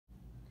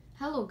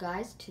Hello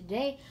guys,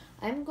 today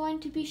I'm going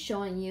to be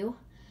showing you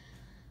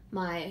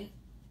my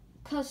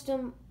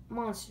custom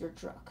monster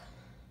truck.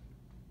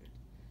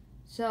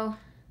 So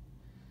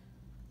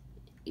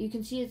you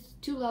can see it's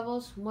two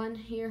levels, one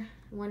here,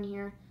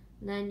 and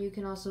then you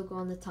can also go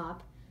on the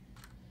top.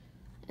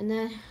 And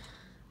then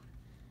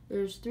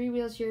there's three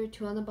wheels here,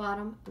 two on the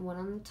bottom and one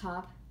on the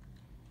top.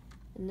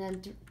 And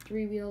then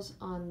three wheels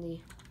on the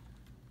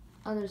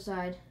other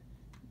side,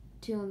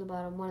 two on the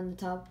bottom, one on the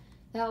top.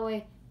 That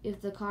way, if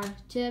the car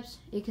tips,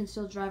 it can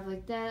still drive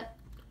like that,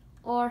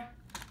 or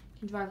it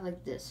can drive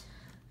like this.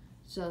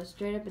 So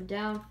straight up and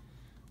down,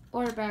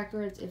 or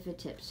backwards if it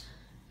tips.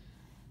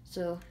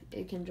 So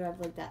it can drive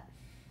like that.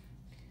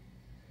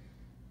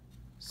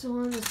 So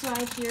on the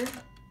side here,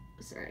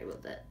 sorry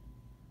about that,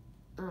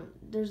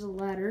 there's a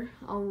ladder.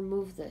 I'll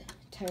remove the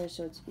tire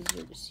so it's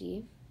easier to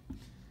see.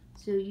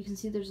 So you can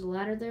see there's a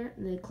ladder there,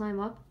 and they climb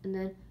up, and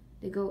then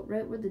they go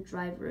right where the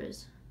driver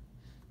is.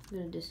 I'm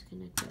going to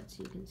disconnect that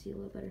so you can see a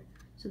little better.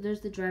 So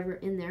there's the driver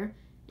in there,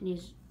 and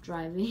he's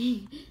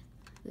driving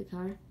the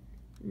car.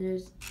 And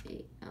there's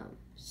a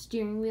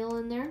steering wheel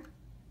in there.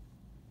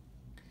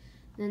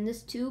 Then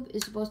this tube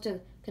is supposed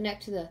to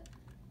connect to the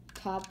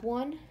top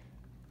one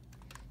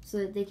so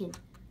that they can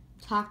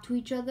talk to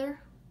each other,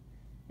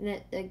 and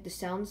that like the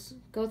sounds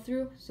go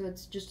through. So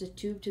it's just a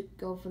tube to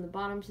go from the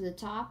bottom to the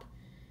top.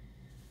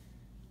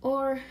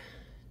 Or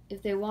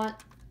if they want,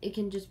 it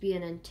can just be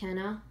an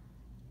antenna,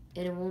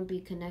 and it won't be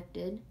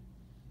connected.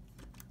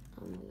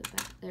 I'll move it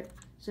back there.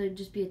 So it'd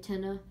just be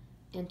antenna,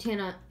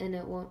 and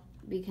it won't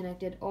be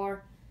connected.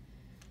 Or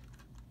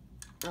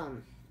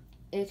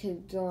it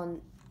could go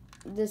on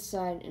this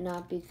side and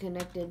not be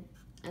connected.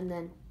 And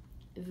then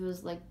if it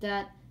was like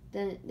that,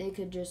 then they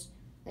could just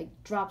like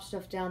drop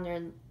stuff down there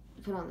and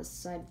put on the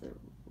side of the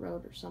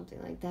road or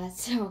something like that.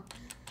 So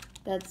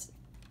that's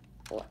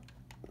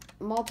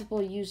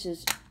multiple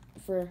uses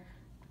for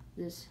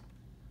this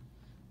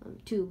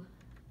tube.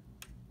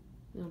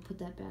 I'm gonna put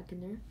that back in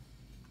there.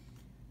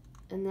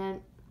 And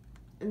then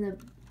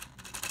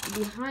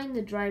behind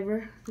the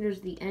driver,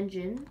 there's the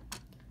engine.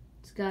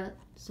 It's got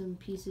some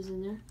pieces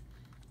in there.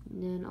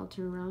 And then I'll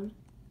turn around.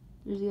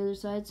 There's the other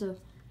side, so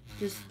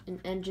just an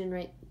engine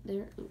right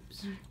there.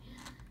 Oops.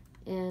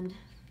 And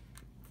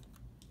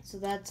so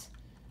that's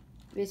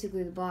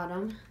basically the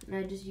bottom. And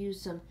I just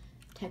used some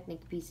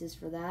Technic pieces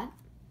for that.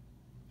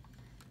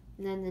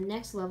 And then the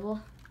next level,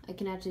 I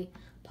can actually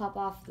pop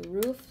off the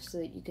roof so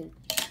that you can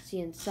see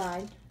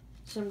inside.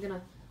 So I'm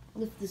gonna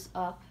lift this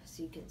up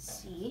so you can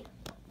see.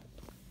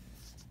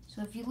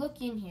 So if you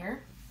look in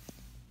here,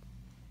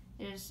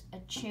 there's a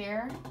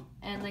chair,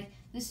 and like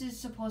this is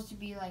supposed to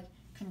be like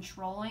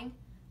controlling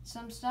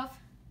some stuff.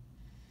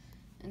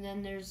 And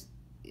then there's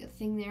a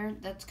thing there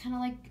that's kind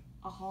of like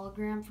a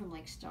hologram from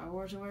like Star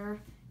Wars or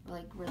whatever,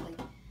 where like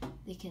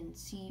they can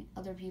see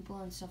other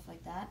people and stuff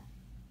like that.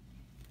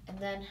 And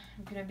then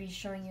I'm gonna be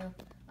showing you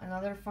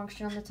another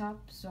function on the top,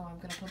 so I'm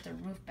gonna put the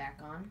roof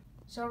back on.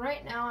 So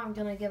right now I'm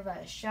gonna give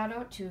a shout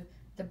out to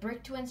the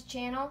Brick Twins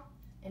channel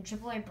and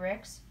AAA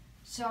Bricks.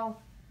 So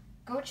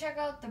go check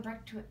out the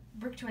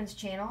Brick Twins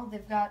channel.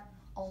 They've got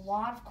a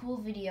lot of cool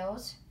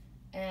videos,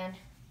 and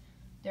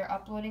they're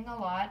uploading a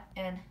lot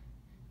and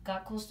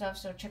got cool stuff,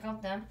 so check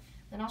out them.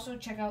 Then also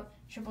check out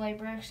AAA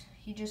Bricks.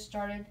 He just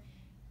started,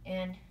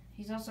 and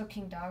he's also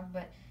King Dog,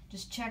 but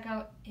just check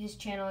out his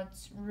channel.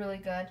 It's really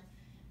good,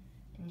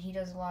 and he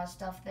does a lot of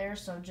stuff there.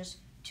 So just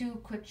two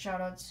quick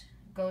shout outs.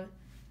 Go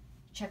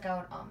check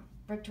out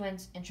Brick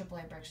Twins and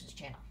AAA Bricks'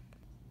 channel.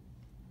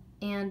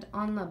 And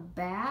on the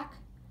back,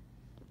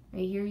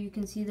 right here, you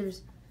can see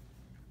there's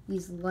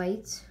these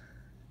lights.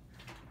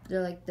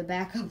 They're like the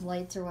backup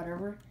lights or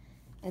whatever.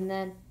 And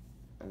then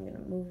I'm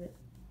gonna move it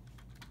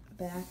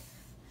back.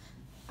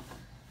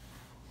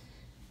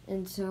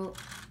 And so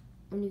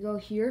when you go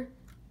here,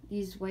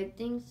 these white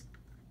things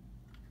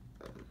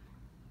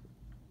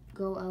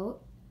go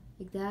out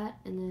like that,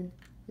 and then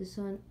this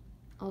one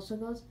also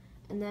goes.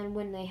 And then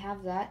when they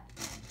have that,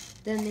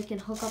 then they can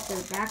hook up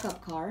their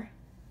backup car.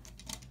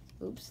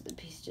 Oops, the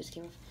piece just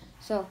came off.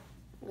 So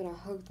I'm gonna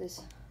hook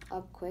this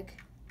up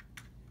quick.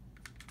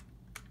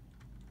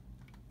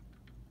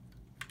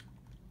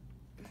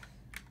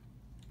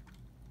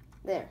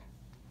 There.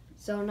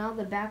 So now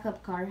the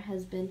backup car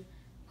has been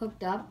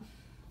hooked up,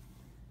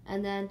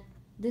 and then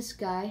this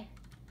guy,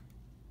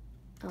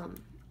 oops,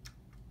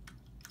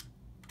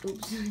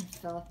 it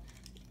fell off.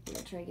 I'm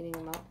gonna try getting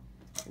him out,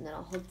 and then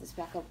I'll hook this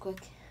back up quick.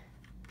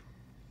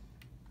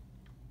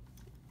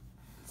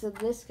 So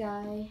this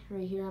guy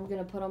right here, I'm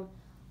gonna put him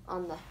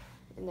on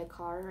in the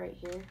car right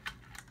here.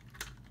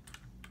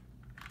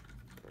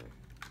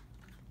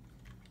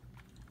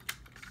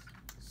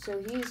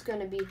 So he's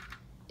gonna be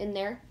in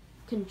there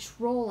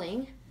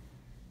controlling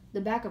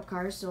the backup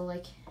car. So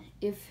like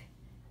if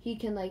he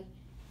can like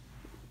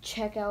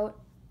check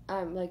out,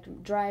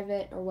 like drive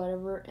it or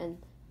whatever,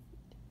 and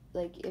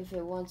like if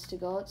it wants to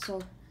go out.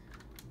 So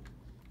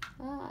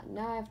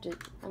now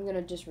I'm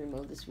gonna just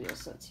remove this wheel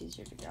so it's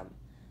easier to grab him.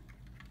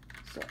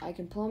 So I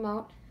can pull him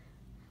out,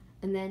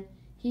 and then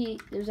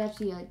there's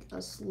actually like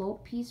a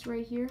slope piece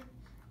right here,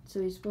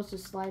 so he's supposed to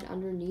slide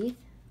underneath.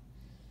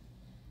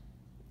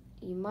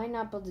 You might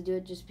not be able to do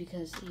it just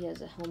because he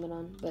has a helmet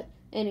on, but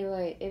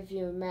anyway, if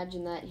you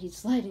imagine that he's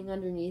sliding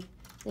underneath,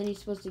 then he's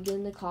supposed to get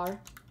in the car,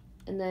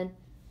 and then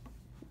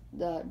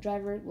the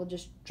driver will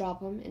just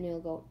drop him, and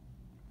he'll go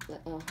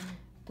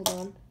pull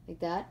on like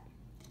that,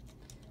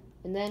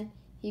 and then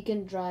he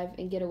can drive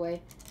and get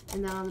away.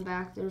 And then on the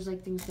back, there's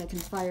like things that can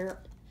fire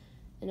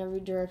in every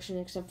direction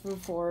except for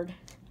forward,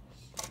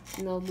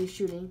 and they'll be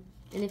shooting.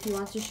 And if he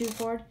wants to shoot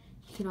forward,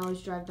 he can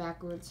always drive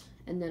backwards,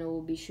 and then it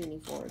will be shooting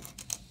forward.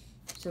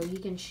 So he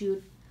can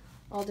shoot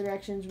all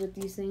directions with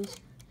these things.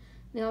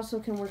 They also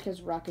can work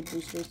as rocket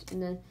boosters.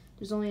 And then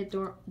there's only a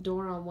door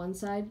on one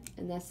side,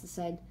 and that's the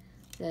side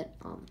that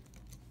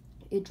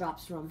it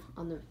drops from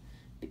on the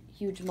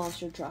huge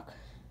monster truck.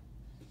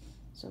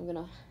 So I'm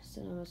gonna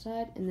set them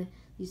aside, and then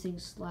these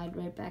things slide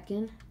right back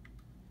in.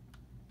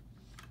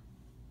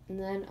 And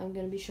then I'm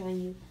gonna be showing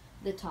you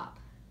the top.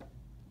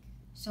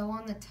 So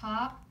on the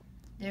top,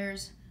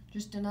 there's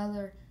just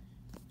another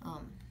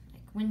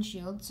like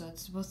windshield, so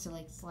it's supposed to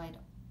like slide.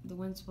 The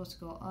wind's supposed to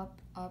go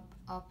up, up,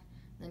 up,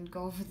 then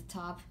go over the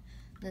top.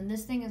 Then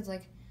this thing is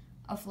like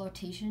a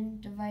flotation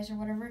device or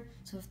whatever.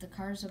 So if the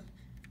car's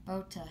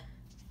about to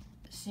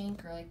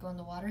sink or like go in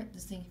the water,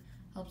 this thing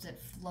helps it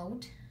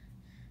float.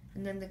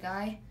 And then the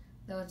guy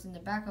that was in the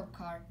backup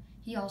car,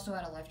 he also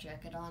had a life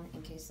jacket on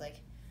in case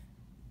like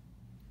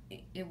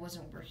it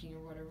wasn't working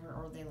or whatever,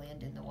 or they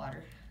land in the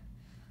water.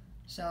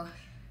 So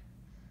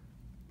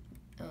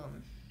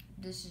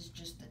this is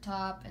just the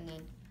top, and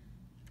then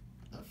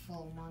the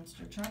full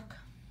monster truck.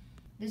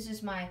 This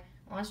is my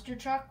monster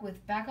truck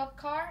with backup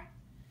car,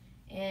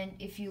 and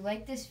if you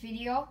like this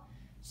video,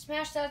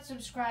 smash that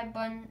subscribe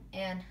button,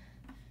 and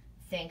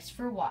thanks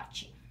for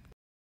watching.